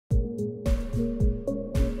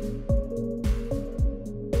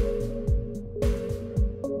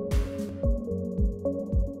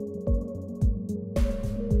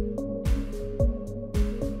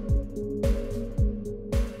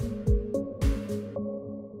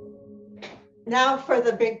now for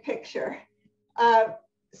the big picture.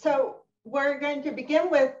 So we're going to begin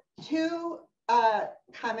with two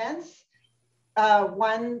comments.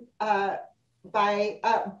 One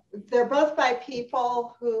they're both by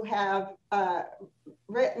people who have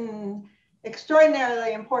written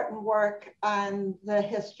extraordinarily important work on the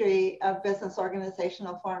history of business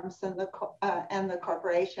organizational forms and the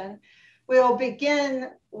corporation. We will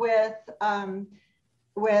begin with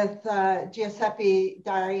Giuseppe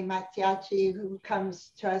Dari-Mattiacci, who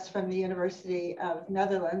comes to us from the University of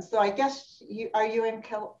Netherlands. So I guess are you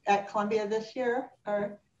at Columbia this year,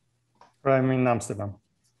 or? I'm in Amsterdam.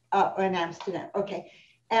 Oh, in Amsterdam. Okay,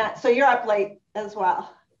 so you're up late as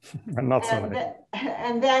well. Not so late.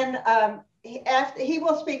 And then he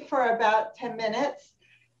will speak for about 10 minutes,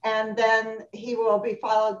 and then he will be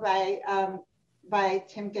followed by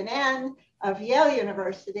Tim Guinnane of Yale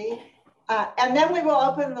University. And then we will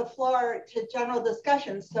open the floor to general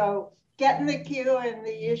discussion. So get in the queue in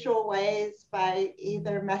the usual ways by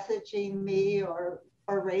either messaging me or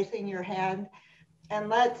raising your hand. And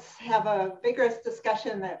let's have a vigorous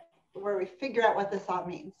discussion where we figure out what this all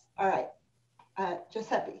means. All right,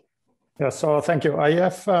 Giuseppe. Yeah, so thank you. I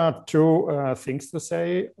have two things to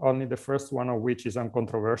say, only the first one of which is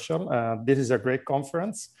uncontroversial. This is a great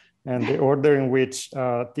conference, and the order in which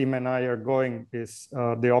Tim and I are going is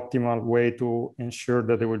the optimal way to ensure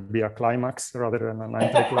that there will be a climax rather than an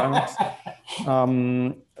anticlimax.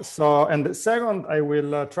 And the second, I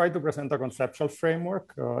will try to present a conceptual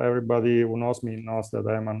framework. Everybody who knows me knows that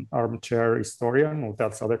I'm an armchair historian who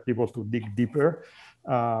tells other people to dig deeper.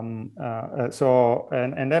 And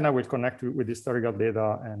then I will connect with historical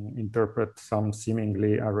data and interpret some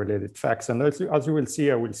seemingly unrelated facts. And as you will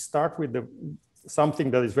see, I will start with something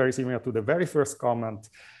that is very similar to the very first comment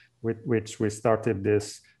with which we started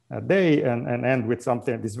this day, and end with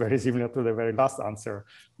something that is very similar to the very last answer,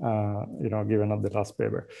 given on the last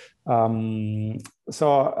paper.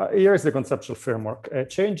 So here is the conceptual framework.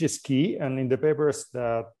 Change is key, and in the papers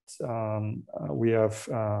that we have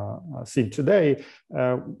seen today,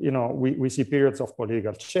 we see periods of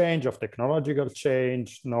political change, of technological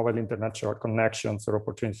change, novel international connections or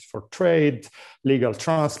opportunities for trade, legal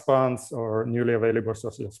transplants, or newly available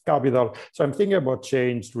sources of capital. So I'm thinking about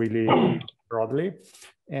change really broadly.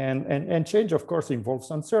 And change, of course, involves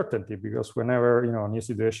uncertainty, because whenever a new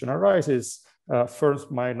situation arises, firms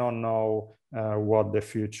might not know what the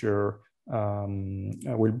future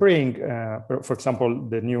will bring. For example,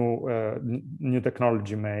 the new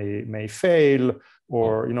technology may fail,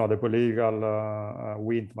 or the political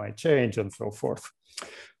wind might change, and so forth.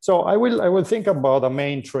 So I will think about a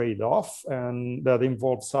main trade-off, and that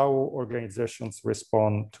involves how organizations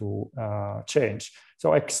respond to change.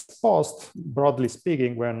 So ex post, broadly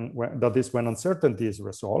speaking, when uncertainty is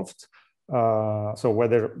resolved. So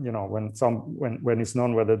whether when it's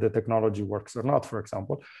known whether the technology works or not, for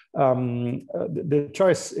example, the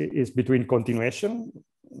choice is between continuation,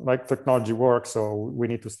 like technology works, so we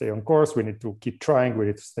need to stay on course, we need to keep trying, we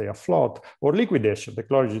need to stay afloat, or liquidation.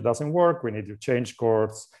 Technology doesn't work, we need to change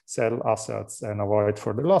course, sell assets, and avoid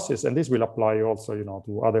further losses. And this will apply also,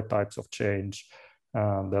 to other types of change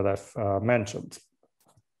that I've mentioned.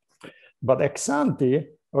 But ex ante,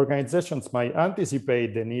 organizations might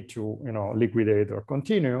anticipate the need to, liquidate or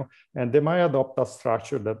continue, and they might adopt a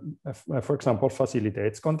structure that, for example,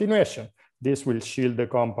 facilitates continuation. This will shield the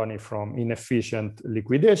company from inefficient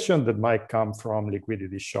liquidation that might come from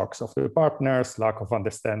liquidity shocks of the partners, lack of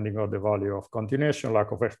understanding of the value of continuation,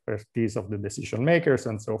 lack of expertise of the decision makers,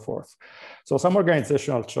 and so forth. So some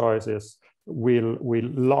organizational choices will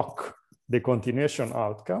lock the continuation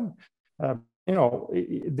outcome.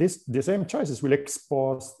 The same choices will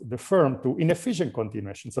expose the firm to inefficient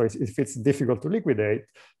continuation. So if it's difficult to liquidate,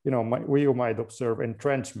 we might observe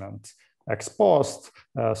entrenchment ex post.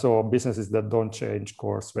 So businesses that don't change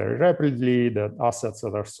course very rapidly, that assets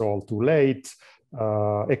that are sold too late,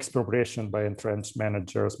 expropriation by entrenched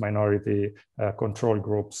managers, minority control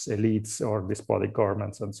groups, elites, or despotic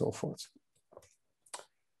governments, and so forth.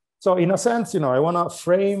 So in a sense, I want to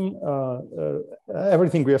frame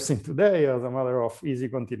everything we have seen today as a matter of easy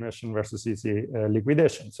continuation versus easy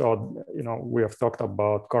liquidation. So, we have talked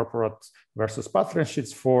about corporate versus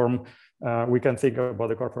partnerships form. We can think about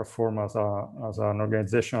the corporate form as an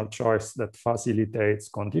organizational choice that facilitates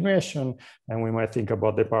continuation, and we might think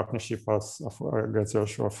about the partnership as an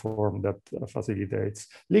organizational form that facilitates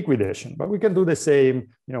liquidation. But we can do the same,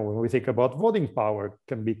 when we think about voting power, it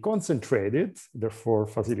can be concentrated, therefore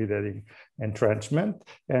facilitating entrenchment,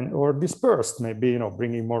 or dispersed, maybe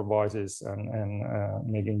bringing more voices and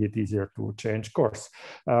making it easier to change course.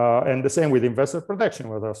 And the same with investor protection,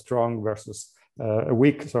 whether strong versus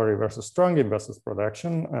weak versus strong investors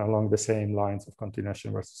protection along the same lines of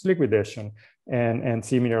continuation versus liquidation, and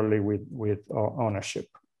similarly with ownership.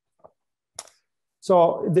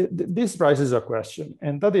 So this raises a question,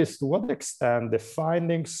 and that is, to what extent the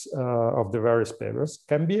findings of the various papers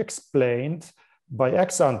can be explained by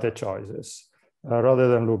ex-ante choices rather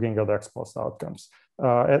than looking at ex-post outcomes.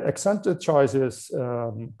 Ex-ante choices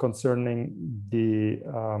concerning the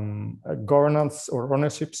governance or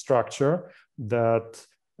ownership structure that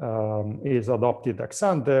is adopted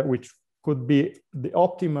ex-ante, which could be the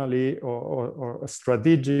optimally or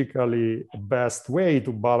strategically best way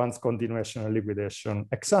to balance continuation and liquidation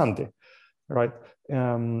ex-ante, right?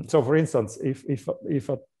 So for instance, if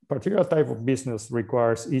a particular type of business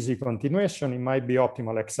requires easy continuation, it might be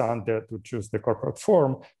optimal ex-ante to choose the corporate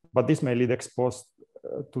form, but this may lead exposed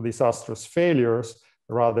to disastrous failures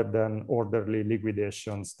rather than orderly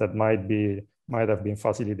liquidations that might have been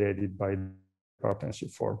facilitated by partnership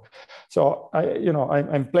form. So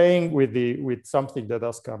I'm playing with something that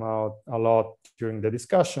has come out a lot during the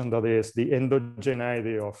discussion, that is the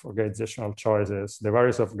endogeneity of organizational choices, the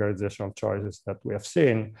various organizational choices that we have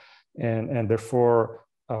seen, and therefore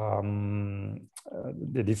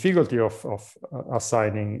the difficulty of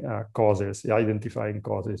assigning causes, identifying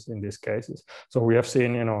causes in these cases. So we have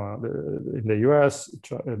seen, in the US,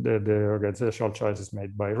 the organizational choices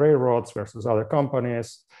made by railroads versus other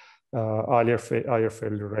companies, higher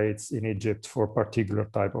failure rates in Egypt for particular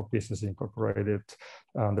type of business incorporated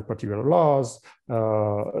under particular laws,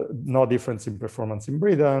 no difference in performance in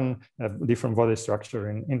Britain, different body structure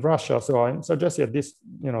in Russia. So I'm suggesting that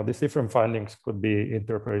these different findings could be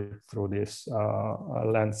interpreted through this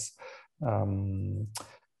lens. And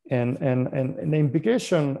the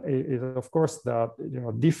implication is, of course, that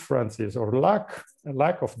differences or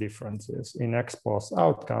lack of differences in ex-post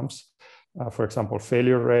outcomes, for example,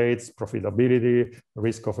 failure rates, profitability,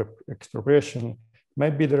 risk of expropriation,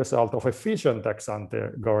 might be the result of efficient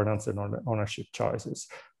ex-ante governance and ownership choices,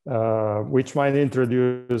 which might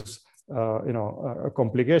introduce a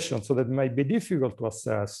complication, so that it might be difficult to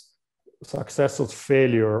assess success or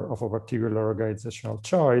failure of a particular organizational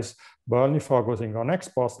choice by only focusing on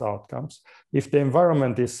ex-post outcomes if the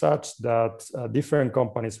environment is such that different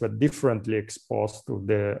companies were differently exposed to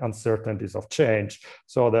the uncertainties of change,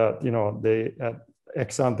 so that they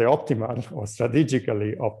ex-ante optimal or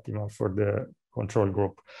strategically optimal for the control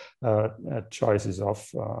group choices of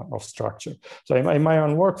structure. So in my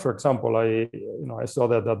own work, for example, I saw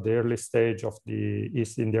that at the early stage of the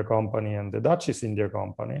East India Company and the Dutch East India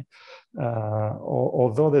Company,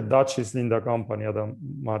 although the Dutch East India Company had a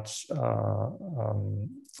much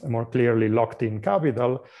more clearly locked-in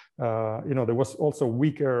capital, there was also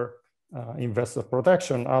weaker investor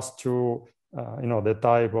protection as to the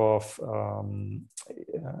type of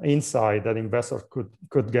insight that investors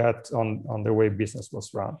could get on the way business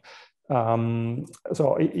was run.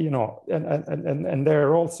 So and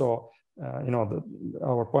there also,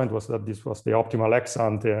 our point was that this was the optimal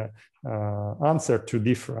ex-ante answer to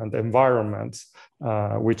different environments,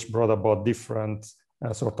 which brought about different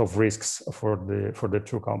sort of risks for the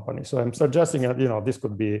two companies. So I'm suggesting that this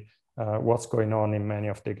could be what's going on in many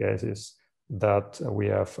of the cases that we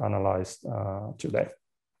have analyzed today.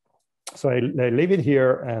 So I leave it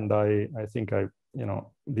here, and I think I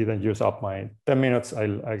didn't use up my 10 minutes.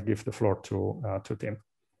 I'll give the floor to Tim.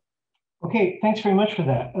 Okay, thanks very much for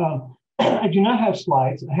that. I do not have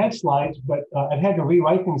slides. I had slides, but I've had to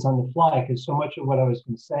rewrite things on the fly because so much of what I was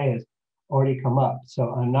going to say has already come up.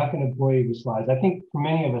 So I'm not going to bore you with slides. I think for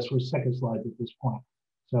many of us, we're sick of slides at this point.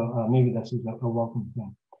 So maybe that's a welcome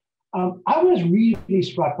thing. I was really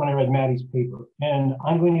struck when I read Maddie's paper, and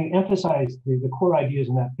I'm going to emphasize the core ideas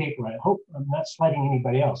in that paper. I hope I'm not slighting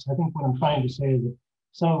anybody else. I think what I'm trying to say is that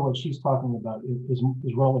some of what she's talking about is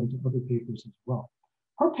relevant to other papers as well.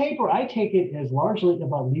 Her paper, I take it, is largely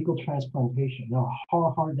about legal transplantation. Now,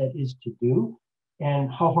 how hard that is to do and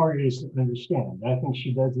how hard it is to understand. And I think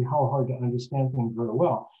she does the how hard to understand thing very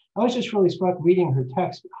well. I was just really struck reading her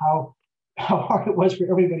text, how hard it was for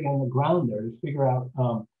everybody on the ground there to figure out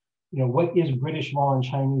what is British law in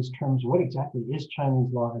Chinese terms? What exactly is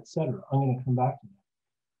Chinese law, et cetera? I'm going to come back to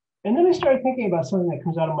that. And then I started thinking about something that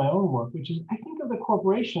comes out of my own work, which is I think of the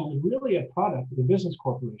corporation as really a product, the business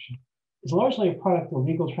corporation is largely a product of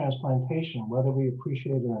legal transplantation, whether we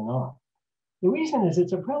appreciate it or not. The reason is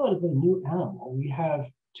it's a relatively new animal. We have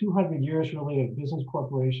 200 years really of business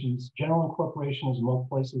corporations. General incorporation in most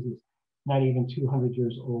places is not even 200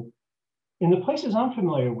 years old. In the places I'm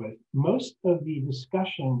familiar with, most of the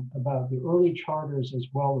discussion about the early charters as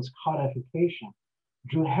well as codification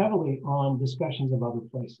drew heavily on discussions of other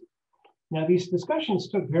places. Now, these discussions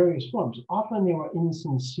took various forms. Often they were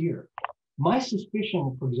insincere. My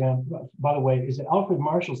suspicion, for example, by the way, is that Alfred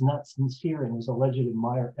Marshall's not sincere in his alleged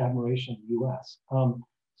admiration of the US.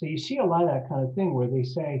 So you see a lot of that kind of thing where they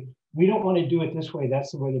say, we don't want to do it this way.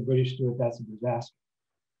 That's the way the British do it. That's a disaster.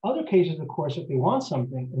 Other cases, of course, if they want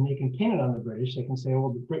something and they can pin it on the British, they can say,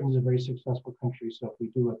 well, Britain's a very successful country. So if we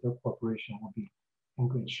do it, their corporation will be in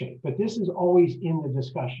good shape. But this is always in the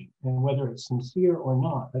discussion. And whether it's sincere or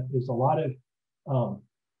not, there's a lot of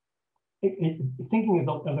thinking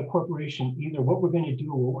of the corporation, either what we're going to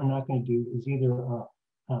do or what we're not going to do is either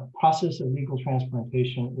a process of legal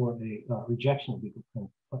transplantation or a rejection of legal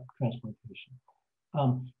transplantation.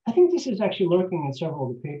 I think this is actually lurking in several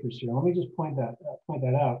of the papers here. Let me just point that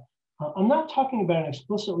out. I'm not talking about an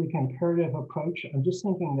explicitly comparative approach. I'm just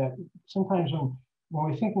thinking that sometimes when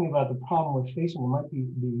we're thinking about the problem we're facing, it might be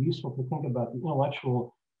useful to think about the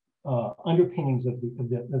intellectual underpinnings of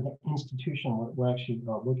the institution we're actually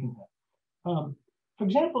looking at. For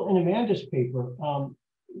example, in Amanda's paper,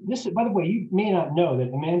 this, by the way, you may not know that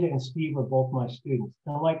Amanda and Steve are both my students.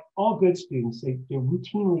 And like all good students, they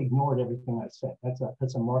routinely ignored everything I said.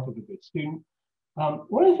 That's a mark of a good student.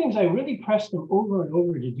 One of the things I really pressed them over and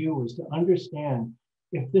over to do was to understand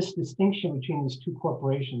if this distinction between these two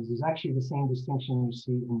corporations is actually the same distinction you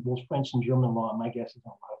see in both French and German law. My guess is in a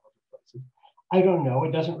lot of other places. I don't know.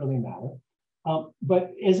 It doesn't really matter.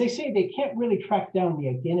 But as they say, they can't really track down the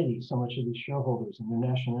identity so much of these shareholders and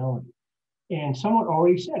their nationality. And someone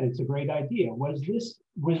already said it's a great idea. Was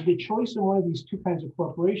the choice of one of these two kinds of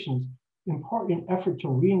corporations in part an effort to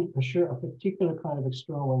reassure a particular kind of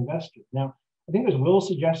external investor? Now, I think as Will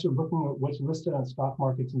suggested, looking at what's listed on stock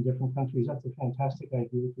markets in different countries, that's a fantastic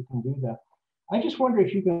idea if you can do that. I just wonder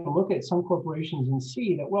if you can look at some corporations and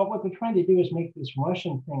see that, well, what they're trying to do is make this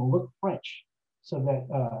Russian thing look French, so that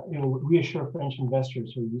it will reassure French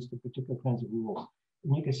investors who are used to particular kinds of rules.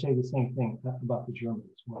 And you could say the same thing about the German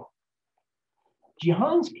as well.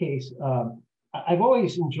 Jihan's case, I've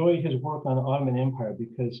always enjoyed his work on the Ottoman Empire,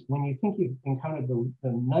 because when you think you've encountered the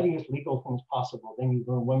nuttiest legal things possible, then you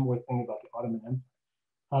learn one more thing about the Ottoman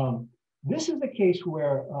Empire. This is the case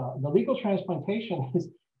where the legal transplantation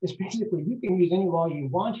is basically, you can use any law you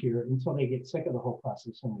want here until they get sick of the whole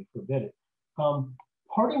process and they forbid it.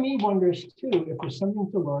 Part of me wonders too, if there's something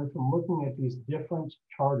to learn from looking at these different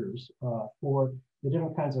charters for the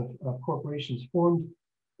different kinds of corporations formed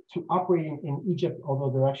to operating in Egypt, although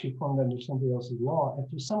they're actually formed under somebody else's law, and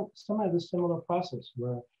to some of the similar process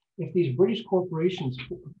where if these British corporations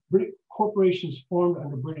formed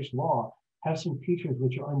under British law have some features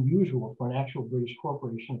which are unusual for an actual British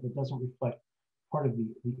corporation, if it doesn't reflect part of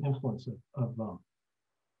the influence of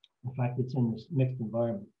the fact that it's in this mixed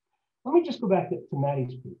environment. Let me just go back to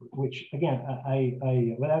Maddie's paper, which again,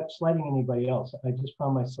 I without slighting anybody else, I just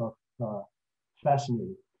found myself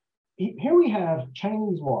fascinated. Here we have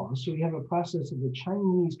Chinese law. So we have a process of the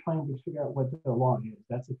Chinese trying to figure out what their law is.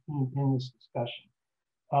 That's a theme in this discussion.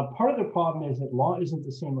 Part of the problem is that law isn't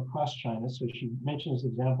the same across China. So she mentions the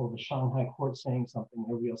example of the Shanghai court saying something, and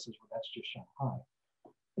everybody else says, well, that's just Shanghai.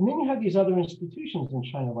 And then you have these other institutions in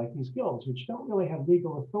China, like these guilds, which don't really have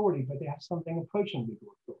legal authority, but they have something approaching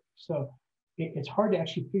legal authority. So it's hard to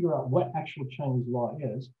actually figure out what actual Chinese law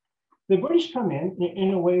is. The British come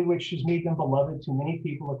in a way which has made them beloved to many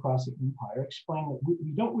people across the empire, explain that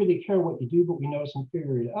we don't really care what you do, but we know it's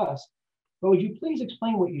inferior to us. But would you please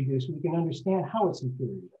explain what you do so we can understand how it's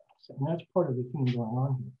inferior to us? And that's part of the theme going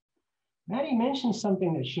on here. Maddie mentioned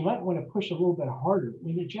something that she might want to push a little bit harder.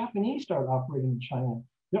 When the Japanese start operating in China,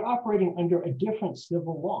 they're operating under a different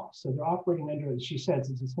civil law. So they're operating under, as she says,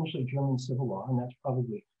 it's essentially German civil law, and that's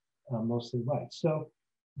probably mostly right. So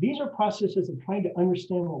these are processes of trying to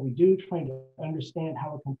understand what we do, trying to understand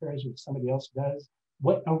how it compares with what somebody else does.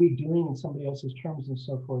 What are we doing in somebody else's terms and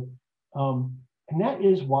so forth. And that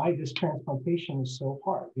is why this transplantation is so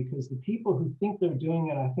hard, because the people who think they're doing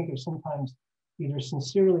it, I think, are sometimes either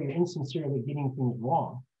sincerely or insincerely getting things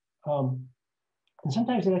wrong. And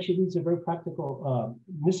sometimes it actually leads to very practical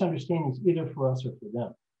misunderstandings, either for us or for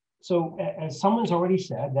them. So as someone's already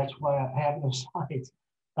said, that's why I have no slides.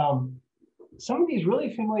 Some of these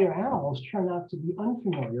really familiar animals turn out to be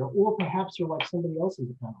unfamiliar, or perhaps they're like somebody else's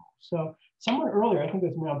animal. So someone earlier, I think it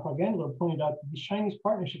was Madame Pargendler, pointed out that these Chinese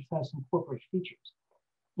partnerships have some corporate features.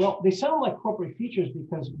 Well, they sound like corporate features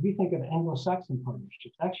because we think of Anglo-Saxon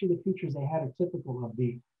partnerships. Actually, the features they had are typical of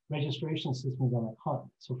the registration systems on the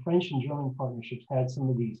continent. So French and German partnerships had some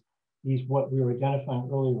of these what we were identifying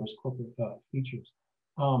earlier as corporate features.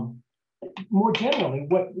 More generally,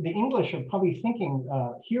 what the English are probably thinking,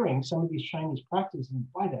 hearing some of these Chinese practices, and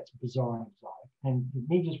why that's bizarre and exotic. And it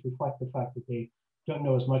may just reflect the fact that they don't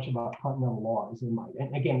know as much about continental law as they might.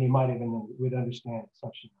 And again, they might even would understand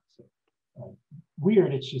such and so.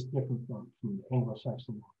 Weird, it's just different from the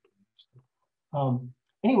Anglo-Saxon law.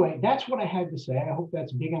 Anyway, that's what I had to say. I hope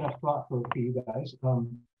that's big enough thought for you guys.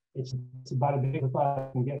 It's about as big a thought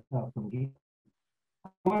I can get from you. I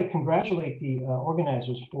want to congratulate the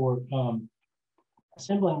organizers for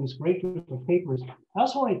assembling this great group of papers. I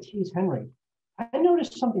also want to tease Henry. I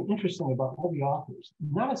noticed something interesting about all the authors.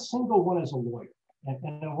 Not a single one is a lawyer.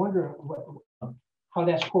 And I wonder how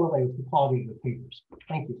that's correlated with the quality of the papers.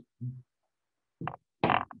 Thank you.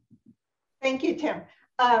 Thank you, Tim.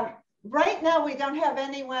 Right now, we don't have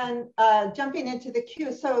anyone jumping into the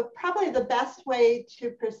queue. So probably the best way to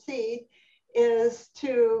proceed is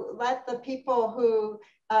to let the people who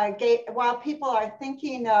while people are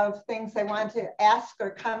thinking of things they want to ask or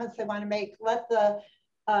comments they want to make, let the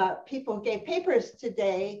people who gave papers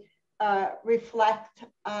today reflect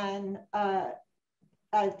on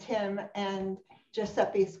Tim and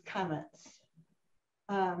Giuseppe's comments.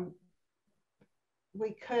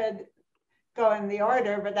 We could go in the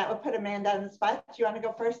order, but that would put Amanda on the spot. Do you want to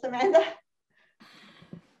go first, Amanda?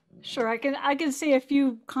 Sure, I can say a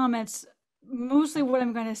few comments. Mostly what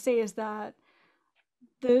I'm going to say is that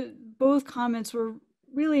both comments were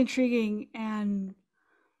really intriguing, and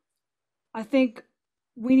I think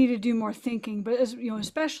we need to do more thinking, but as you know,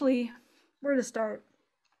 especially where to start.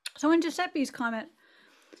 So in Giuseppe's comment,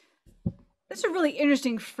 it's a really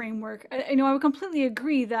interesting framework. I would completely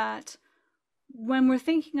agree that when we're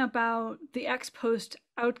thinking about the ex post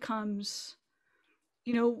outcomes,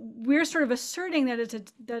 we're sort of asserting that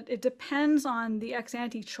it depends on the ex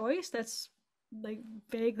ante choice. That's like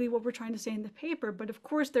vaguely what we're trying to say in the paper. But of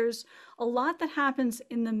course, there's a lot that happens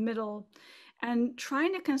in the middle, and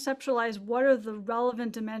trying to conceptualize what are the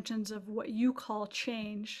relevant dimensions of what you call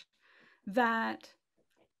change that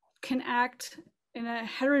can act in a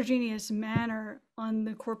heterogeneous manner on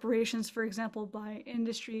the corporations, for example, by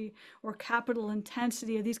industry or capital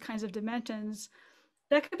intensity of these kinds of dimensions,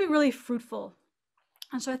 that could be really fruitful.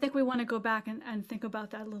 And so I think we want to go back and think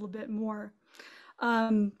about that a little bit more.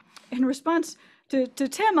 In response to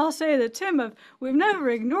Tim, I'll say that Tim, we've never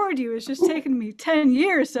ignored you. It's just taken me 10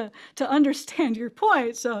 years to understand your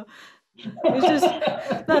point. So it's just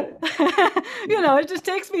that, it just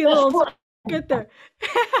takes me a little to get there.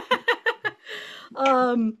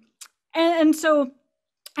 And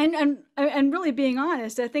really being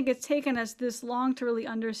honest, I think it's taken us this long to really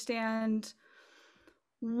understand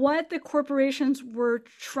what the corporations were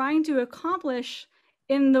trying to accomplish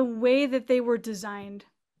in the way that they were designed,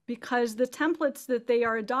 because the templates that they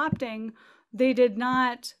are adopting, they did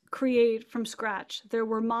not create from scratch. There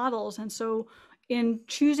were models. And so in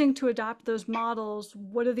choosing to adopt those models,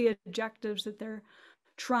 what are the objectives that they're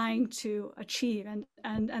trying to achieve?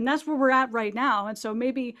 And that's where we're at right now. And so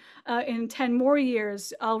maybe in 10 more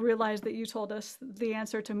years, I'll realize that you told us the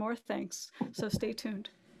answer to more things. So stay tuned.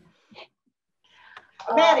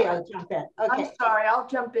 Maddie, I'll jump in. Okay. I'm sorry, I'll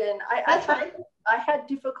jump in. I had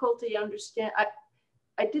difficulty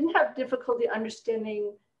I didn't have difficulty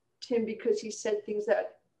understanding Tim because he said things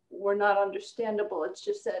that were not understandable. It's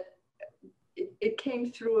just that it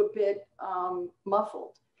came through a bit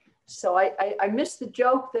muffled. So I missed the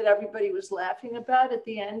joke that everybody was laughing about at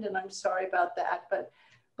the end, and I'm sorry about that. But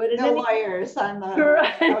no lawyers on the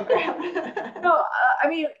program. No, I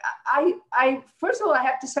mean, I first of all, I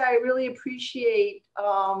have to say I really appreciate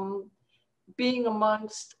being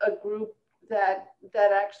amongst a group that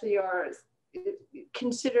actually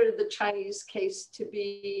consider the Chinese case to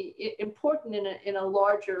be important in a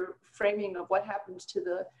larger framing of what happens to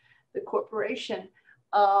the corporation.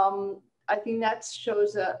 I think that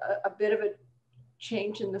shows a bit of a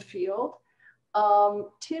change in the field.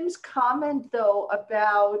 Tim's comment, though,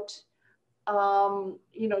 about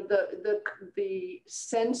the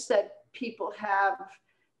sense that people have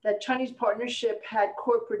that Chinese partnership had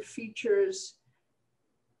corporate features,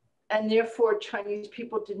 and therefore Chinese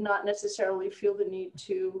people did not necessarily feel the need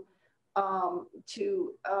to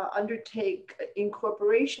undertake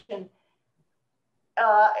incorporation.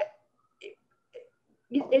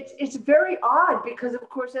 It's very odd because, of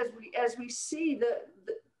course, as we see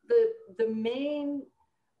the main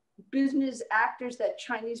business actors that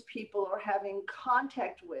Chinese people are having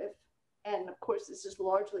contact with, and of course this is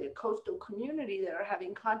largely a coastal community that are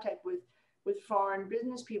having contact with foreign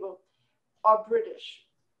business people, are British,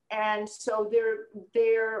 and so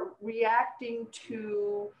they're reacting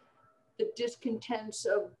to the discontents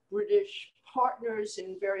of British partners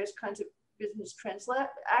in various kinds of business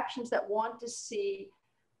transactions that want to see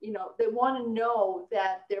you know, they want to know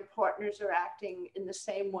that their partners are acting in the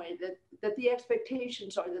same way, that the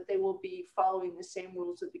expectations are that they will be following the same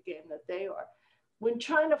rules of the game that they are. When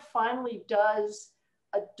China finally does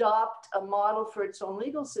adopt a model for its own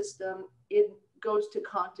legal system, it goes to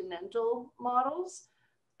continental models.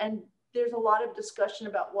 And there's a lot of discussion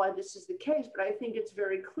about why this is the case, but I think it's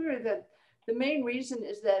very clear that the main reason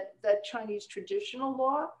is that Chinese traditional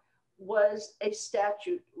law was a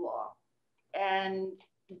statute law. And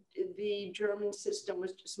the German system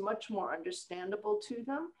was just much more understandable to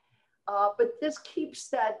them. But this keeps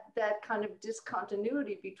that kind of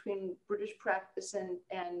discontinuity between British practice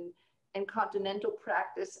and continental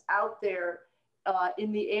practice out there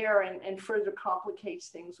in the air, and further complicates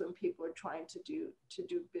things when people are trying to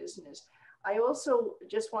do business. I also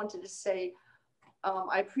just wanted to say,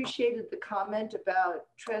 I appreciated the comment about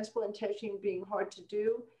transplantation being hard to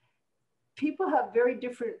do. People have very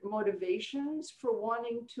different motivations for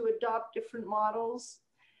wanting to adopt different models.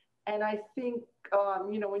 And I think,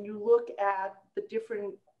 you know, when you look at the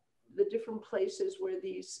different places where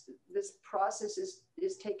this process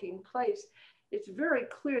is taking place, it's very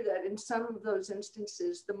clear that in some of those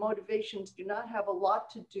instances, the motivations do not have a lot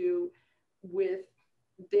to do with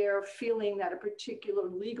their feeling that a particular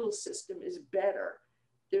legal system is better.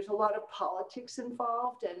 There's a lot of politics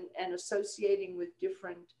involved and associating with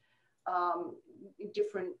different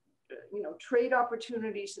you know, trade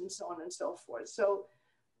opportunities and so on and so forth. So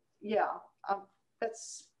yeah,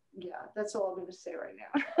 that's all I'm going to say right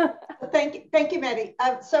now. Thank you, Maddie.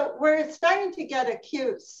 So we're starting to get a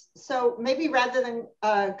queue. So maybe rather than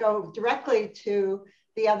go directly to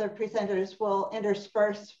the other presenters, we'll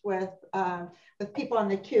intersperse with people on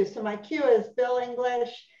the queue. So my queue is Bill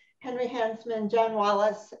English, Henry Hansman, John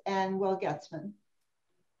Wallace, and Will Getzman.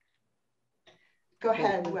 Go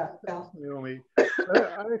ahead, Bill. Naomi,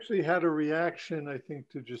 I actually had a reaction, I think,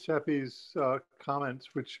 to Giuseppe's comments,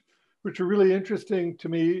 which are really interesting to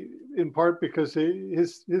me, in part because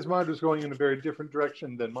his mind was going in a very different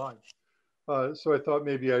direction than mine. So I thought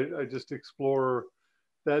maybe I just explore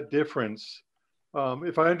that difference.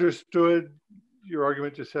 If I understood your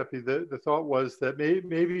argument, Giuseppe, the thought was that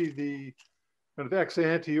maybe the kind of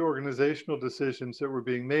ex-ante organizational decisions that were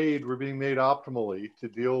being made optimally to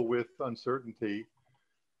deal with uncertainty.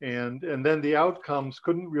 And then the outcomes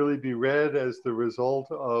couldn't really be read as the result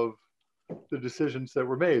of the decisions that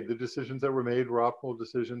were made. The decisions that were made were optimal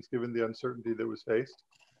decisions given the uncertainty that was faced.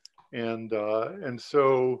 And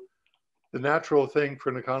so the natural thing for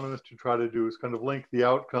an economist to try to do is kind of link the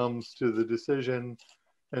outcomes to the decision.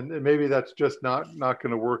 And maybe that's just not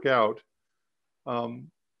going to work out.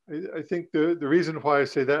 I think the reason why I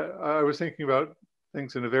say that, I was thinking about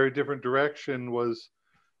things in a very different direction, was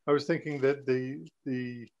I was thinking that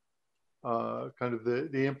the kind of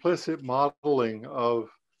the implicit modeling of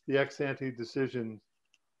the ex-ante decision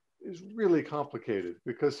is really complicated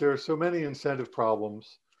because there are so many incentive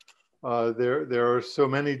problems. There are so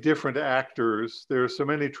many different actors. There are so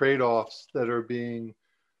many trade-offs that are being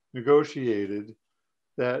negotiated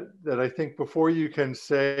that I think before you can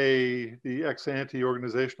say the ex-ante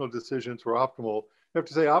organizational decisions were optimal, you have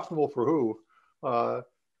to say optimal for who? You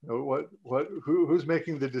know, who's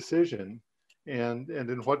making the decision, and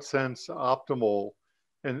in what sense optimal?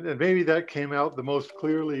 And maybe that came out the most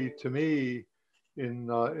clearly to me in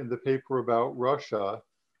the paper about Russia,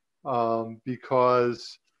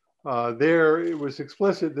 because there it was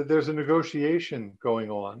explicit that there's a negotiation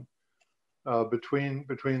going on between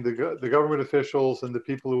the government officials and the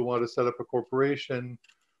people who want to set up a corporation.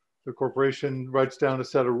 The corporation writes down a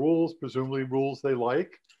set of rules, presumably rules they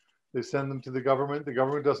like. They send them to the government. The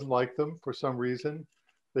government doesn't like them for some reason.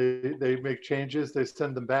 They make changes, they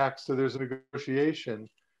send them back. So there's a negotiation.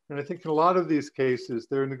 And I think in a lot of these cases,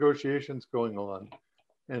 there are negotiations going on.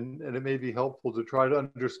 And it may be helpful to try to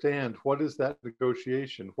understand what is that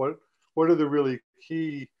negotiation? What are the really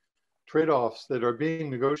key trade-offs that are being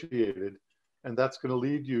negotiated? And that's going to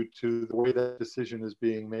lead you to the way that decision is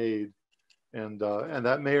being made. And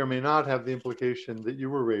that may or may not have the implication that you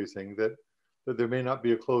were raising, that there may not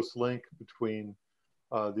be a close link between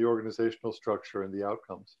the organizational structure and the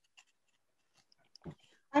outcomes.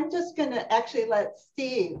 I'm just going to actually let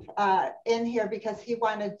Steve in here because he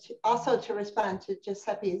wanted to respond to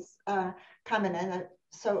Giuseppe's comment, and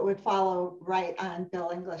so it would follow right on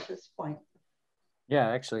Bill English's point. Yeah,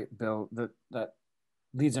 actually, Bill, that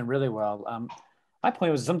leads in really well. My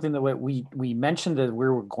point was something that we mentioned that we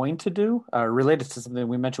were going to do, related to something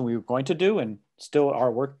we mentioned we were going to do and still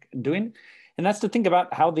are doing, and that's to think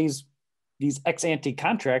about how these ex-ante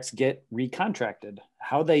contracts get recontracted,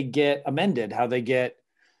 how they get amended, how they get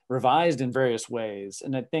revised in various ways.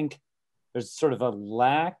 And I think there's sort of a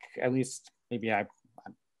lack, at least maybe I'm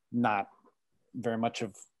not very much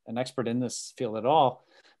of an expert in this field at all,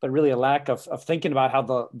 but really a lack of thinking about how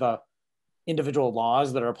the individual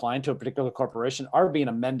laws that are applying to a particular corporation are being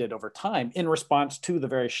amended over time in response to the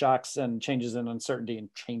various shocks and changes in uncertainty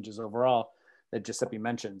and changes overall that Giuseppe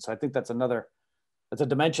mentioned. So I think that's a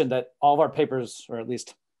dimension that all of our papers, or at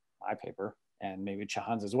least my paper, and maybe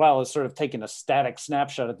Chahan's as well, is sort of taking a static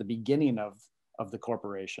snapshot at the beginning of the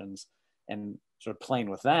corporations and sort of playing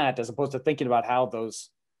with that, as opposed to thinking about how those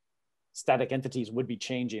static entities would be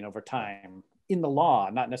changing over time in the law,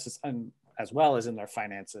 not necessarily, as well as in their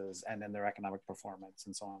finances and in their economic performance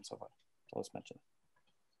and so on and so forth. So let's mention it.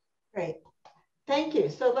 Great, thank you.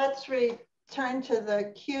 So let's return to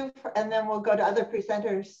the queue and then we'll go to other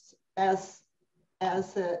presenters as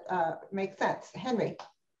it makes sense. Henry.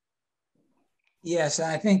 Yes,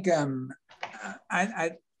 I think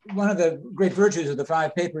one of the great virtues of the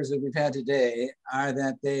 5 papers that we've had today are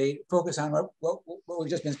that they focus on what we've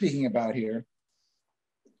just been speaking about here,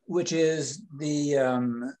 which is the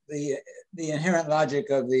inherent logic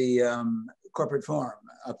of the corporate form.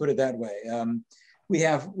 I'll put it that way. We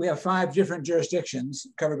have 5 different jurisdictions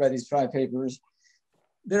covered by these 5 papers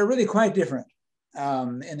that are really quite different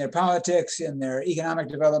in their politics, in their economic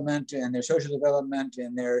development, in their social development,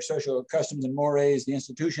 in their social customs and mores, the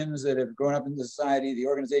institutions that have grown up in the society, the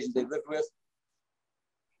organizations they've lived with.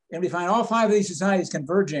 And we find all 5 of these societies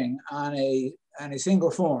converging on a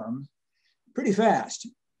single form pretty fast.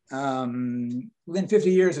 Within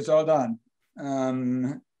 50 years, it's all done,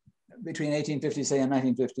 between 1850, say, and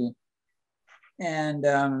 1950. And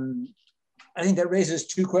I think that raises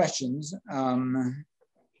 2 questions.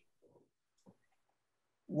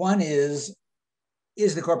 One is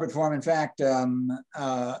the corporate form, in fact,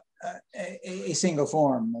 a single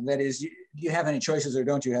form? That is, do you have any choices or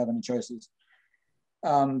don't you have any choices?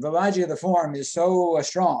 The logic of the form is so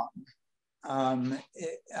strong,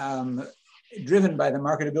 driven by the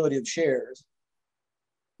marketability of shares,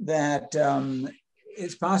 that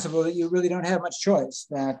it's possible that you really don't have much choice,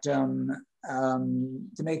 that to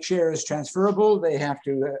make shares transferable, they have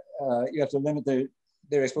to, you have to limit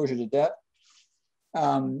their exposure to debt.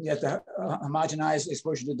 You have to homogenize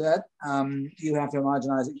exposure to debt. You have to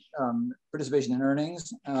homogenize participation in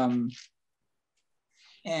earnings. And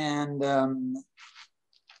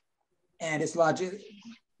it's logical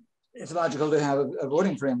to have a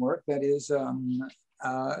voting framework that is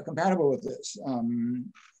compatible with this,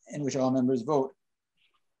 in which all members vote.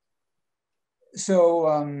 So,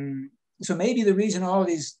 so maybe the reason all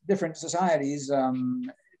these different societies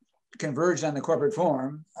converged on the corporate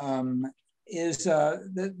form is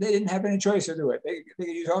that they didn't have any choice to do it. They could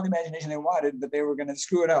use all the imagination they wanted, but they were going to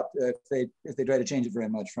screw it up if they tried to change it very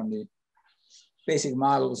much from the basic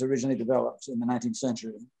models originally developed in the 19th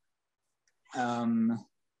century.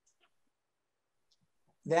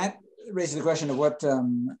 That raises the question of what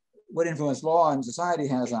influence law and society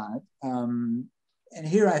has on it. And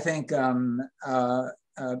here I think Will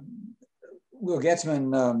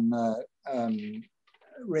Getzman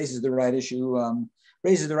raises the right issue,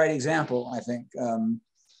 raises the right example, I think.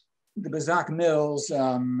 The Bazak Mills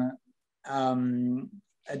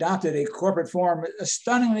adopted a corporate form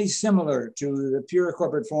stunningly similar to the pure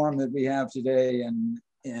corporate form that we have today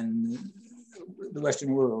in the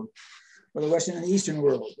Western world, or the Western and the Eastern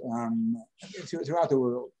world, throughout the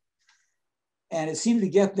world. And it seemed to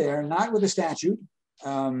get there, not with a statute.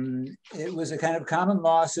 It was a kind of common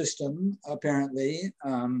law system, apparently,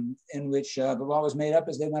 in which the law was made up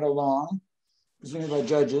as they went along, presumably by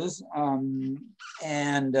judges.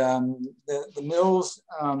 And the mills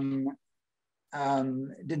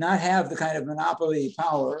did not have the kind of monopoly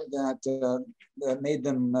power that made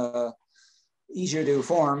them easier to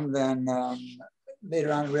form than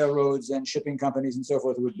later on railroads and shipping companies and so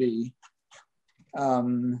forth would be.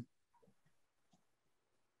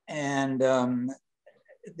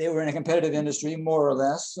 They were in a competitive industry, more or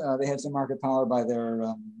less. They had some market power by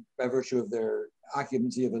by virtue of their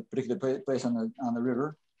occupancy of a particular place on the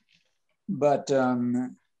river, but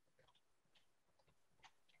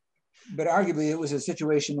arguably it was a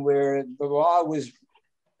situation where the law was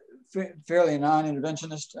fairly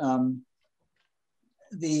non-interventionist.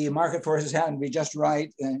 The market forces happened to be just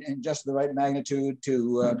right and just the right magnitude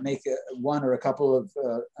to make one or a couple of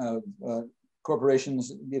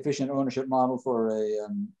corporations the efficient ownership model for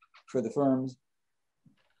the firms,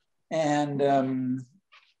 and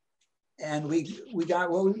we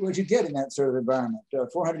got what you get in that sort of environment.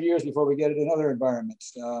 400 years before we get it in other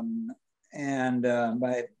environments, and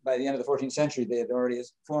by the end of the 14th century, they had already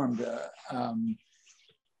formed the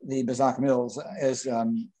Bazak Mills as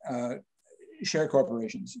share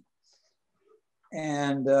corporations.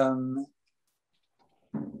 And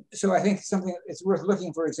so I think it's worth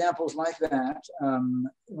looking for examples like that,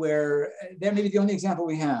 where that may be the only example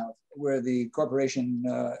we have where the corporation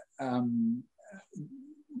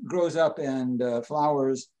grows up and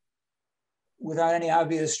flowers without any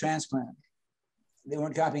obvious transplant. They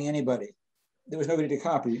weren't copying anybody. There was nobody to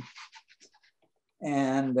copy.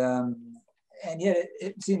 And yet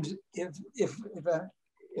it seems, if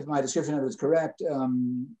my description of it is correct,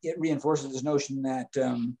 it reinforces this notion that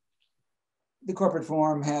the corporate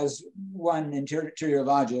form has one interior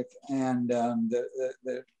logic, and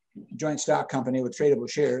the joint stock company with tradable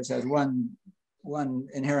shares has one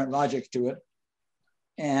inherent logic to it.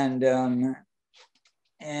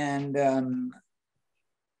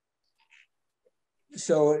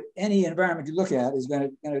 So any environment you look at is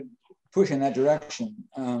going to push in that direction.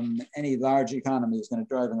 Any large economy is going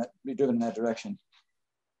to be driven in that direction.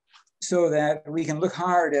 So that we can look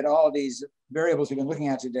hard at all of these variables we've been looking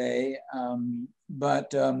at today,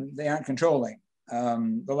 but they aren't controlling.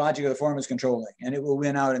 The logic of the form is controlling, and it will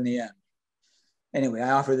win out in the end. Anyway,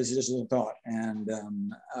 I offer this just as a thought, and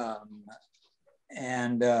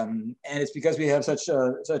it's because we have such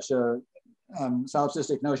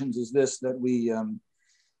solipsistic notions as this that we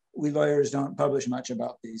lawyers don't publish much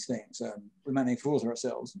about these things. We might make fools of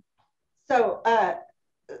ourselves. So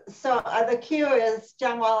the queue is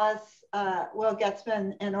John Wallace, Will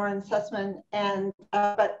Getzman, and Oren Sussman, and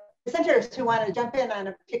but presenters who want to jump in on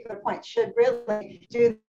a particular point should really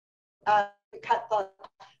do cut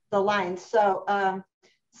the line. So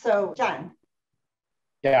John.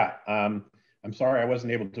 Yeah, I'm sorry I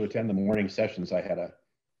wasn't able to attend the morning sessions. I had a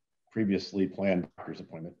previously planned doctor's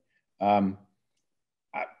appointment.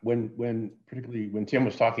 Particularly when Tim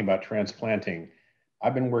was talking about transplanting,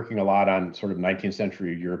 I've been working a lot on sort of 19th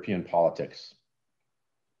century European politics.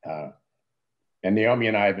 And Naomi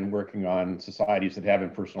and I have been working on societies that have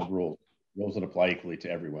impersonal rules that apply equally to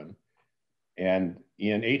everyone. And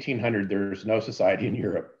in 1800, there's no society in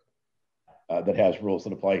Europe that has rules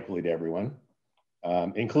that apply equally to everyone,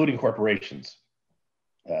 including corporations.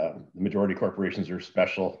 The majority of corporations are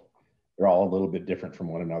special. They're all a little bit different from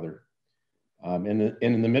one another. In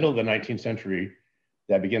the middle of the 19th century,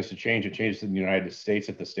 that begins to change. It changes in the United States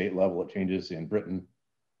at the state level. It changes in Britain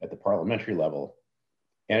at the parliamentary level.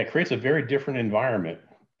 And it creates a very different environment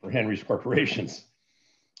for Henry's corporations,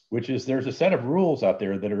 which is there's a set of rules out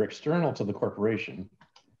there that are external to the corporation,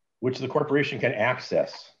 which the corporation can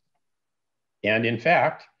access. And in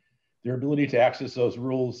fact, their ability to access those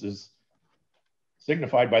rules is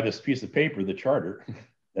signified by this piece of paper, the charter,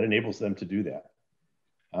 that enables them to do that.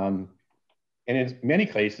 And in many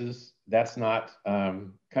cases, that's not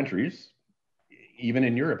countries. Even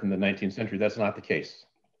in Europe in the 19th century, that's not the case.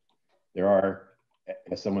 There are,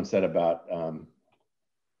 as someone said about,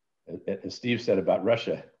 as Steve said about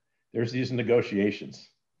Russia, there's these negotiations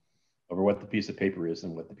over what the piece of paper is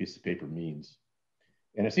and what the piece of paper means.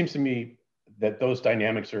 And it seems to me that those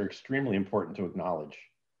dynamics are extremely important to acknowledge.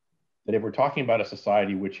 That if we're talking about a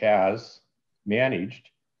society which has managed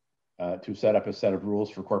to set up a set of rules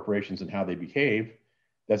for corporations and how they behave,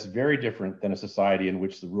 that's very different than a society in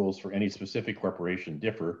which the rules for any specific corporation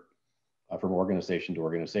differ from organization to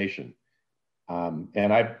organization.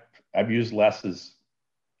 And I've used Less's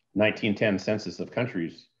 1910 census of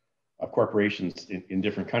countries, of corporations in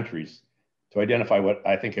different countries to identify what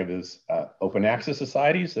I think of as open access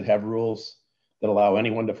societies that have rules that allow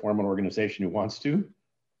anyone to form an organization who wants to.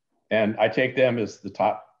 And I take them as the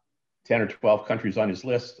top 10 or 12 countries on his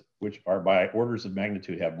list, which are by orders of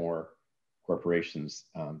magnitude have more corporations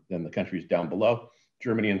than the countries down below.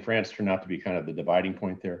 Germany and France turn out to be kind of the dividing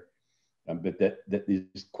point there. But that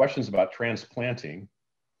these questions about transplanting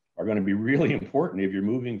are going to be really important if you're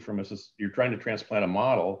moving from you're trying to transplant a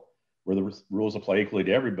model where the rules apply equally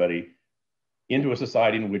to everybody into a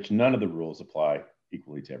society in which none of the rules apply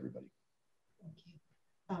equally to everybody. Thank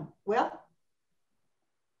you. Will?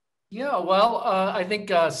 Yeah, well, I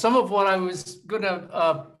think some of what I was going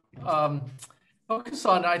to focus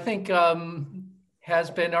on, I think has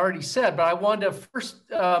been already said, but I wanted to first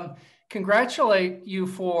congratulate you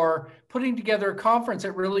for putting together a conference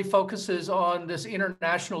that really focuses on this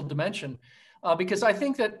international dimension, because I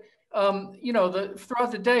think that,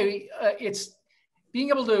 throughout the day, it's being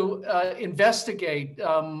able to investigate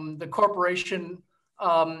the corporation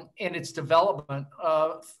and its development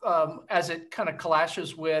as it kind of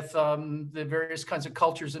clashes with the various kinds of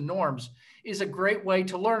cultures and norms is a great way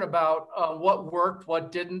to learn about what worked,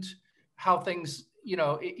 what didn't, how things,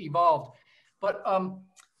 evolved. But,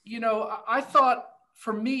 I thought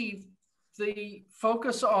for me, the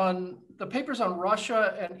focus on the papers on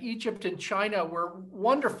Russia and Egypt and China were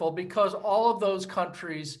wonderful because all of those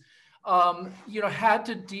countries, had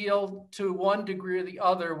to deal to one degree or the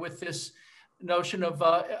other with this notion of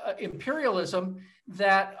imperialism,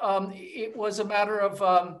 that it was a matter of,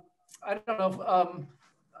 I don't know,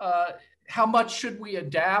 how much should we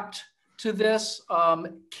adapt to this?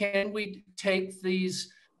 Can we take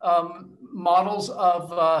these models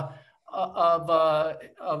of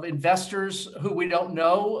investors who we don't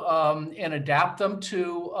know and adapt them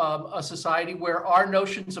to a society where our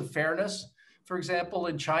notions of fairness, for example,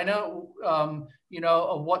 in China,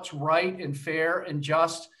 of what's right and fair and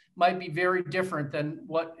just might be very different than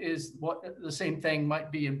what the same thing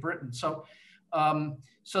might be in Britain. So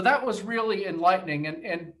that was really enlightening,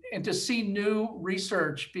 and to see new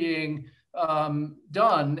research being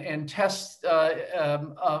done and tests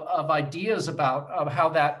of ideas about how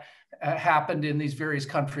that happened in these various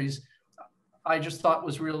countries, I just thought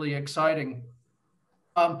was really exciting.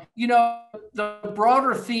 The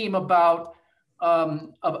broader theme about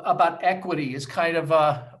equity is kind of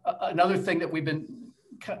another thing that we've been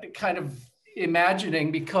kind of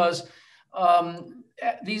imagining, because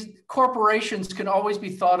these corporations can always be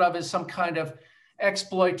thought of as some kind of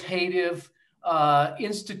exploitative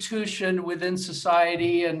institution within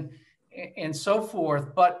society and so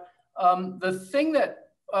forth. But the thing that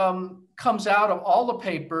comes out of all the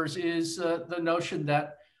papers is the notion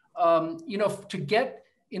that, to get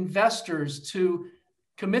investors to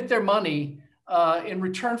commit their money in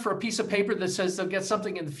return for a piece of paper that says they'll get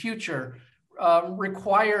something in the future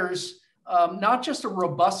requires not just a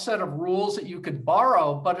robust set of rules that you could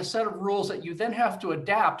borrow, but a set of rules that you then have to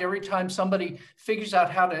adapt every time somebody figures out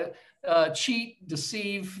how to cheat,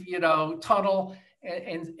 deceive, tunnel,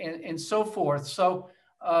 and so forth. So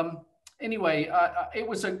anyway, it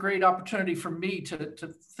was a great opportunity for me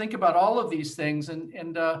to think about all of these things.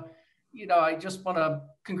 And I just want to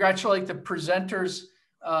congratulate the presenters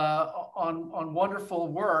on wonderful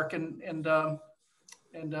work, and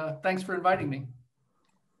thanks for inviting me.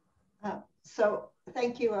 So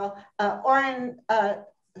thank you all. Oren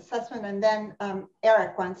Sussman, and then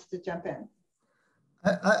Eric wants to jump in.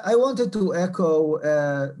 I wanted to echo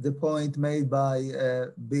the point made by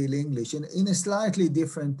Bill English in a slightly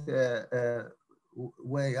different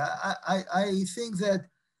way. I think that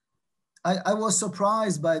I was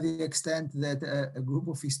surprised by the extent that a group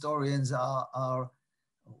of historians are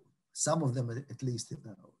some of them at least,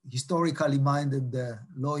 historically minded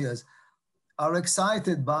lawyers, are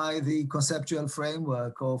excited by the conceptual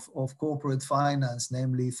framework of corporate finance,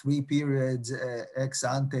 namely 3 periods, ex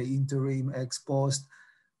ante, interim, ex post,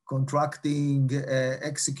 contracting,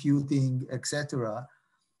 executing, etc.,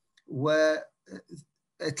 where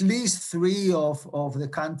at least 3 of the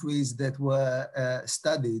countries that were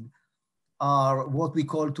studied are what we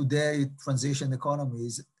call today transition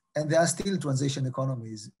economies, and they are still transition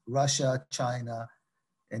economies: Russia, China,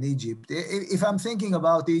 and Egypt. If I'm thinking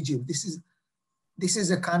about Egypt, this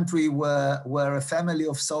is a country where a family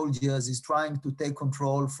of soldiers is trying to take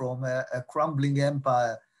control from a crumbling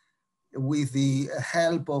empire with the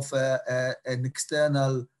help of an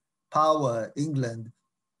external power, England.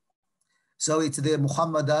 So it's the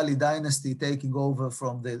Muhammad Ali dynasty taking over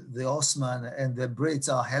from the Ottoman, and the Brits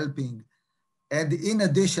are helping. And in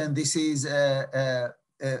addition, this is a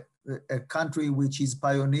country which is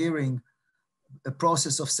pioneering a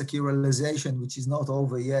process of secularization, which is not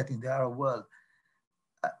over yet in the Arab world.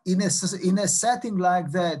 In a setting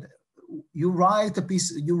like that, you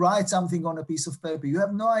write something on a piece of paper. You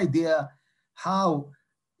have no idea how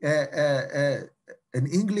an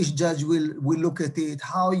English judge will look at it,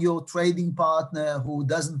 how your trading partner who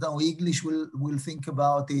doesn't know English will think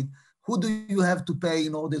about it. Who do you have to pay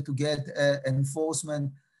in order to get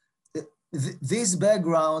enforcement? This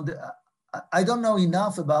background, I don't know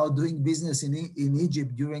enough about doing business in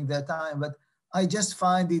Egypt during that time, but I just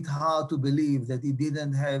find it hard to believe that it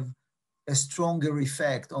didn't have a stronger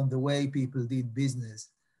effect on the way people did business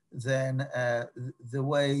than the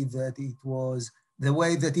way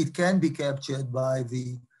that it can be captured by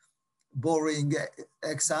the boring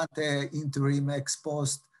ex ante, interim, ex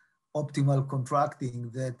post optimal contracting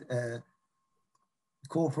that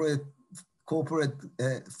corporate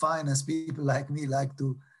finance people like me like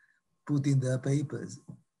to put in their papers.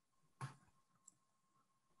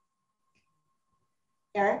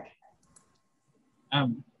 Eric?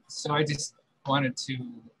 So I just wanted to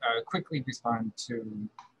quickly respond to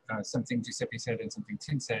something Giuseppe said and something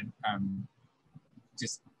Tim said.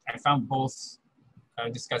 I found both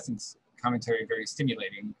discussants' commentary very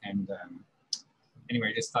stimulating, and anyway,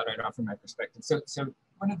 I just thought I'd offer my perspective. So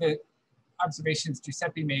one of the observations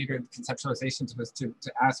Giuseppe made, or the conceptualizations, was to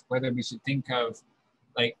ask whether we should think of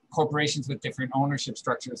like corporations with different ownership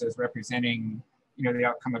structures as representing, you know, the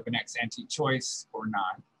outcome of an ex-ante choice or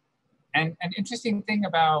not. And an interesting thing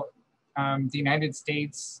about the United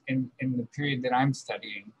States in the period that I'm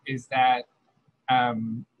studying is that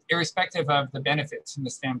irrespective of the benefits from the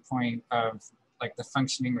standpoint of like the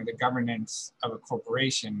functioning or the governance of a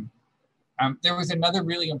corporation, there was another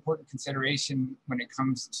really important consideration when it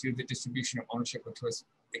comes to the distribution of ownership, which was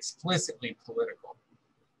explicitly political.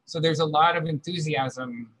 So there's a lot of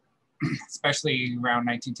enthusiasm, especially around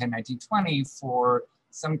 1910, 1920, for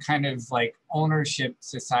some kind of like ownership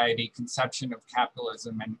society conception of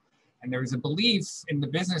capitalism. And there was a belief in the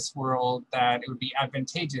business world that it would be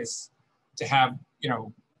advantageous to have, you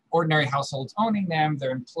know, ordinary households owning them,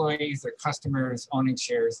 their employees, their customers owning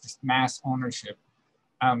shares, just mass ownership,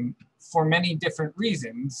 for many different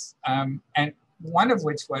reasons. And one of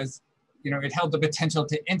which was, you know, it held the potential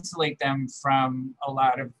to insulate them from a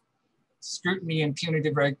lot of scrutiny and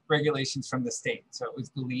punitive regulations from the state. So it was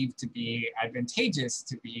believed to be advantageous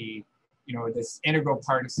to be, you know, this integral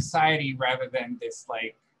part of society rather than this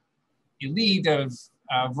like elite of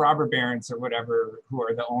robber barons or whatever who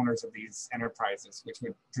are the owners of these enterprises, which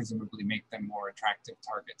would presumably make them more attractive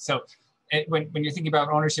targets. So when you're thinking about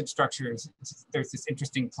ownership structures, there's this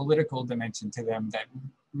interesting political dimension to them that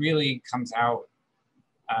really comes out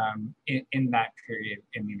in that period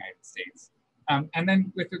in the United States. And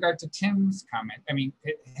then with regard to Tim's comment, I mean,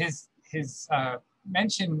 his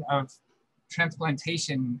mention of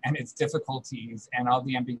transplantation and its difficulties and all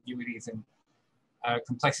the ambiguities and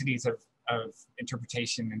complexities of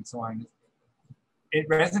interpretation and so on, it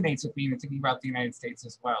resonates with me when thinking about the United States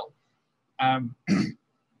as well.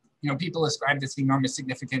 You know, people ascribe this enormous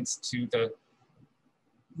significance to the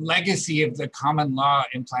legacy of the common law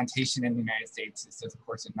implantation in the United States. This is, of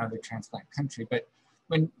course, another transplant country. But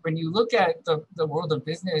when you look at the world of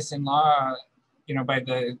business and law, you know, by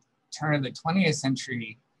the turn of the 20th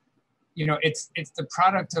century, you know, it's the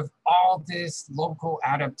product of all this local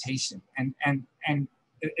adaptation. And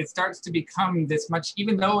it starts to become this much,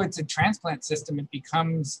 even though it's a transplant system, it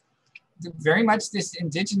becomes very much this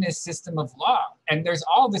indigenous system of law. And there's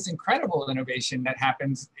all this incredible innovation that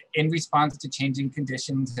happens in response to changing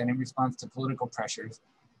conditions and in response to political pressures,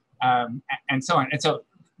 and so on. And so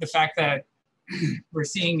the fact that we're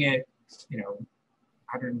seeing it, you know,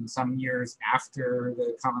 100 and some years after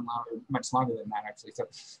the common law, or much longer than that actually.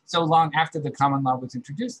 So long after the common law was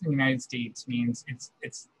introduced in the United States means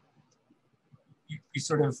you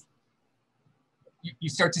sort of, you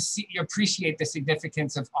start to see, you appreciate the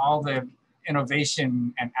significance of all the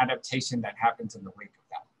innovation and adaptation that happens in the wake of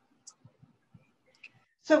that.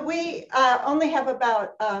 So we only have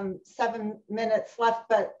about 7 minutes left,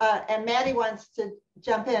 but and Maddie wants to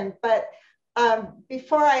jump in. But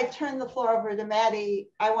before I turn the floor over to Maddie,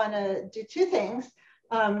 I want to do two things.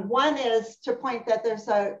 One is to point that there's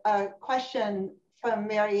a question from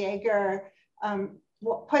Mary Yeager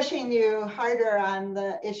pushing you harder on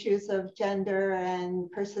the issues of gender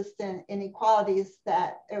and persistent inequalities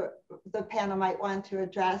that the panel might want to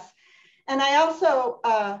address. And I also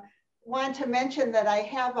want to mention that I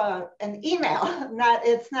have an email,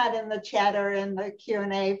 it's not in the chat or in the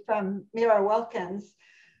Q&A, from Mira Wilkins,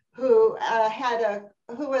 who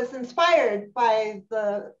who was inspired by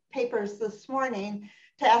the papers this morning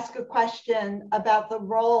to ask a question about the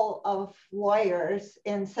role of lawyers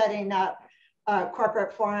in setting up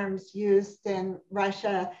corporate forms used in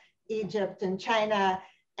Russia, Egypt, and China.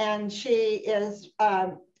 And she is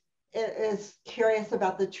curious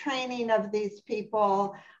about the training of these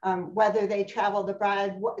people, whether they traveled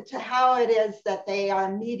abroad, to how it is that they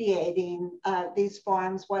are mediating these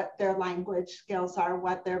forms, what their language skills are,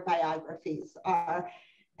 what their biographies are.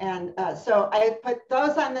 And so I put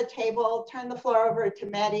those on the table, turn the floor over to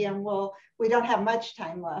Maddie, and we don't have much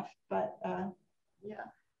time left, but. Yeah.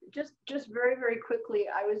 Just very, very quickly,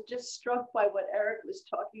 I was just struck by what Eric was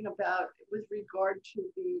talking about with regard to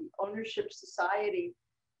the ownership society,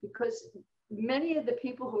 because many of the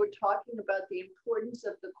people who are talking about the importance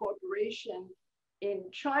of the corporation in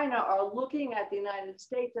China are looking at the United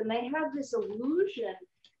States, and they have this illusion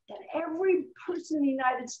that every person in the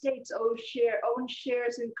United States owns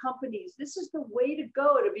shares in companies. This is the way to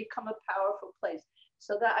go to become a powerful place.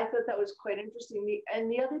 So that I thought that was quite interesting.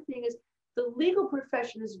 And the other thing is, the legal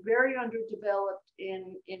profession is very underdeveloped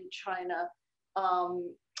in China,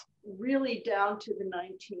 really down to the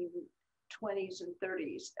 1920s and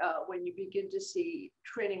 30s, when you begin to see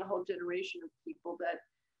training a whole generation of people that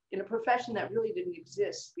in a profession that really didn't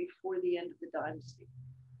exist before the end of the dynasty.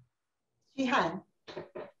 Jihan.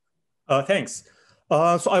 Thanks.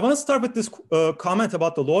 So I want to start with this comment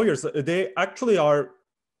about the lawyers. They actually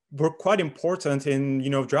were quite important in,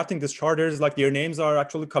 drafting these charters. Like, their names are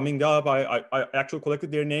actually coming up. I actually collected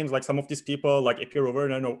their names. Like, some of these people like appear over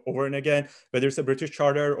and again, whether it's a British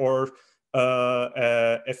charter or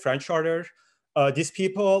a French charter. These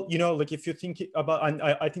people, like, if you think about, and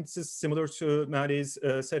I think this is similar to Maddie's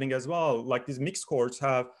setting as well. Like, these mixed courts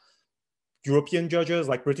have European judges,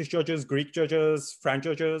 like British judges, Greek judges, French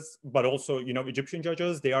judges, but also, Egyptian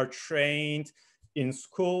judges. They are trained in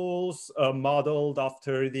schools modeled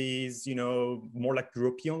after these, more like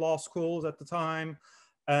European law schools at the time.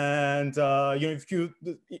 And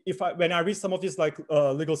when I read some of this like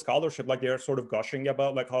legal scholarship, like, they're sort of gushing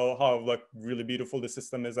about like how like really beautiful the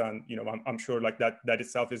system is, and I'm sure like that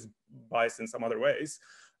itself is biased in some other ways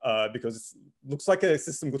because it looks like a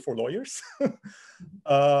system good for lawyers.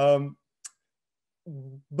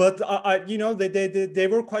 But they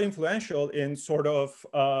were quite influential in sort of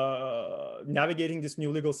navigating this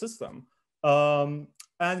new legal system. And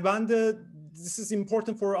when this is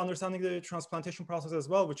important for understanding the transplantation process as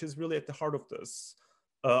well, which is really at the heart of this,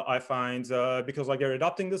 I find, because like they're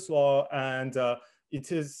adopting this law, and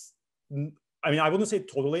it is, I mean, I wouldn't say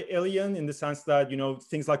totally alien in the sense that,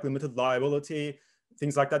 things like limited liability,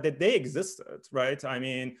 things like that they existed, right? I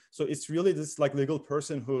mean, so it's really this like legal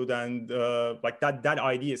personhood, and like that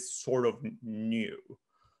idea is sort of new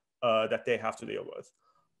that they have to deal with.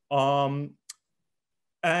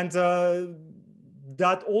 And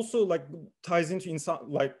that also like ties into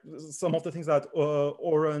some of the things that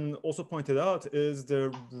Oren also pointed out is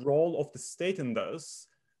the role of the state in this,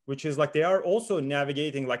 which is like they are also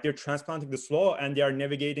navigating, like they're transplanting this law and they are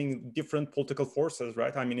navigating different political forces,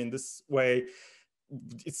 right? I mean, in this way,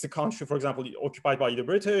 it's a country, for example, occupied by the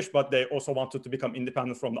British, but they also wanted to become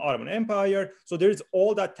independent from the Ottoman Empire. So there's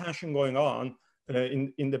all that tension going on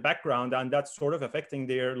in the background, and that's sort of affecting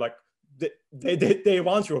their, like, they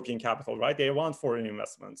want European capital, right? They want foreign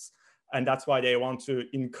investments. And that's why they want to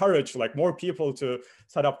encourage like more people to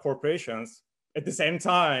set up corporations. At the same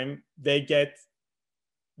time, they get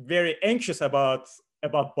very anxious about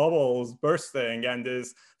bubbles bursting and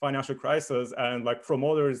this financial crisis, and like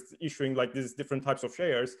promoters issuing like these different types of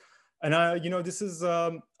shares. And this is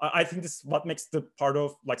I think this is what makes the part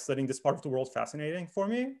of like studying this part of the world fascinating for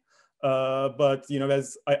me. But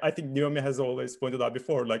as I think Naomi has always pointed out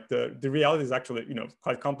before, like the reality is actually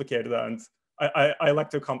quite complicated, and I like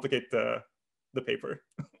to complicate the paper.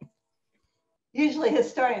 Usually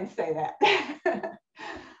historians say that.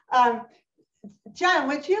 John,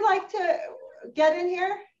 would you like to get in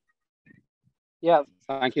here? Yeah,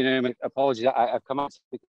 thank you, Naomi. Apologies, I've come out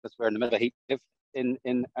because we're in the middle of a heat wave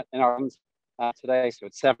in Ireland today, so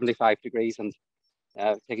it's 75 degrees and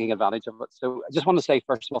taking advantage of it. So I just want to say,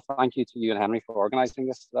 first of all, thank you to you and Henry for organizing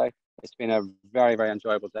this today. It's been a very, very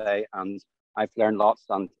enjoyable day, and I've learned lots,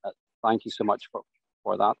 and thank you so much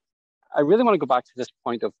for that. I really want to go back to this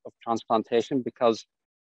point of transplantation, because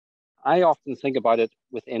I often think about it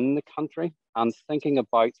within the country, and thinking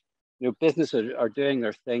about, businesses are doing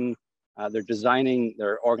their thing, they're designing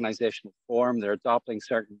their organizational form, they're adopting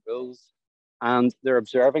certain rules, and they're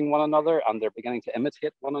observing one another, and they're beginning to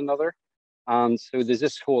imitate one another. And so there's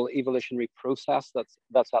this whole evolutionary process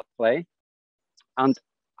that's at play. And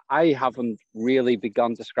I haven't really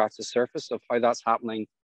begun to scratch the surface of how that's happening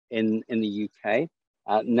in the UK.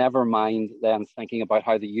 Never mind then thinking about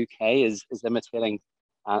how the UK is imitating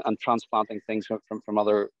and transplanting things from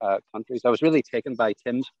other countries. I was really taken by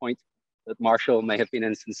Tim's point that Marshall may have been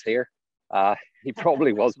insincere. He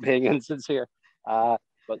probably was being insincere.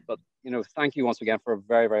 But thank you once again for a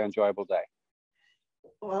very, very enjoyable day.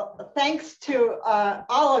 Well, thanks to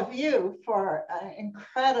all of you for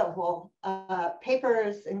incredible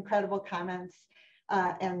papers, incredible comments,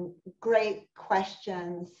 and great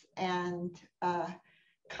questions and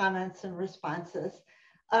comments and responses.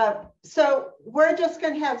 So we're just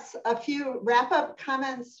going to have a few wrap-up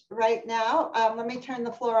comments right now. Let me turn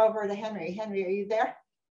the floor over to Henry. Henry, are you there?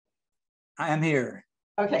 I am here.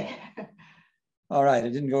 Okay. All right, it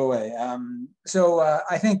didn't go away. So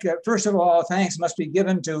I think, first of all, thanks must be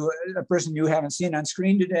given to a person you haven't seen on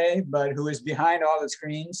screen today, but who is behind all the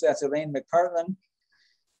screens. That's Elaine McPartland,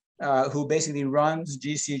 who basically runs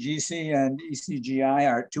GCGC and ECGI,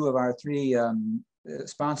 are two of our three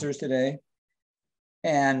sponsors today.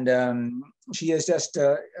 And she is just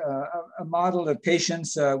a model of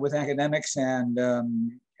patience with academics and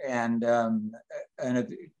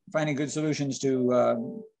finding good solutions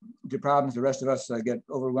to problems the rest of us get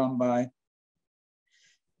overwhelmed by.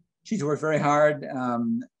 She's worked very hard,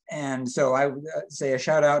 and so I would say a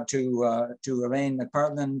shout out to Elaine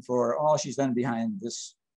McPartland for all she's done behind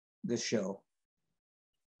this show.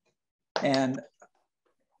 And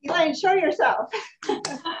Elaine, show yourself.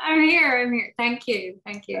 I'm here. Thank you.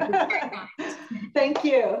 Thank you. Thank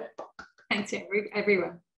you. Thanks to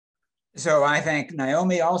everyone. so I thank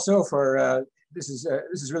Naomi also for this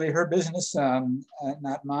is really her business,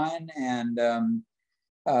 not mine, and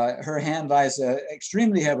her hand lies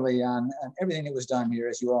extremely heavily on everything that was done here,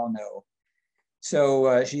 as you all know.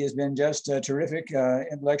 So she has been just terrific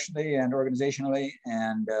intellectually and organizationally,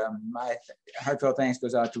 and my heartfelt thanks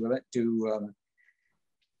goes out to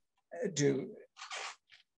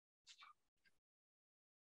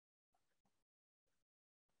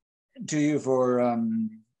you for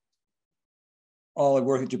all the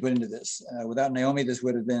work that you put into this. Without Naomi, this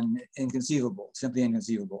would have been inconceivable, simply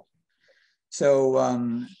inconceivable. So,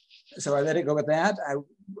 so I let it go with that.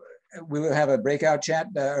 We will have a breakout chat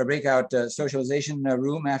or breakout socialization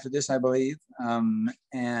room after this, I believe.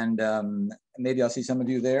 And maybe I'll see some of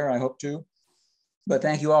you there, I hope to. But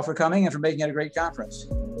thank you all for coming and for making it a great conference.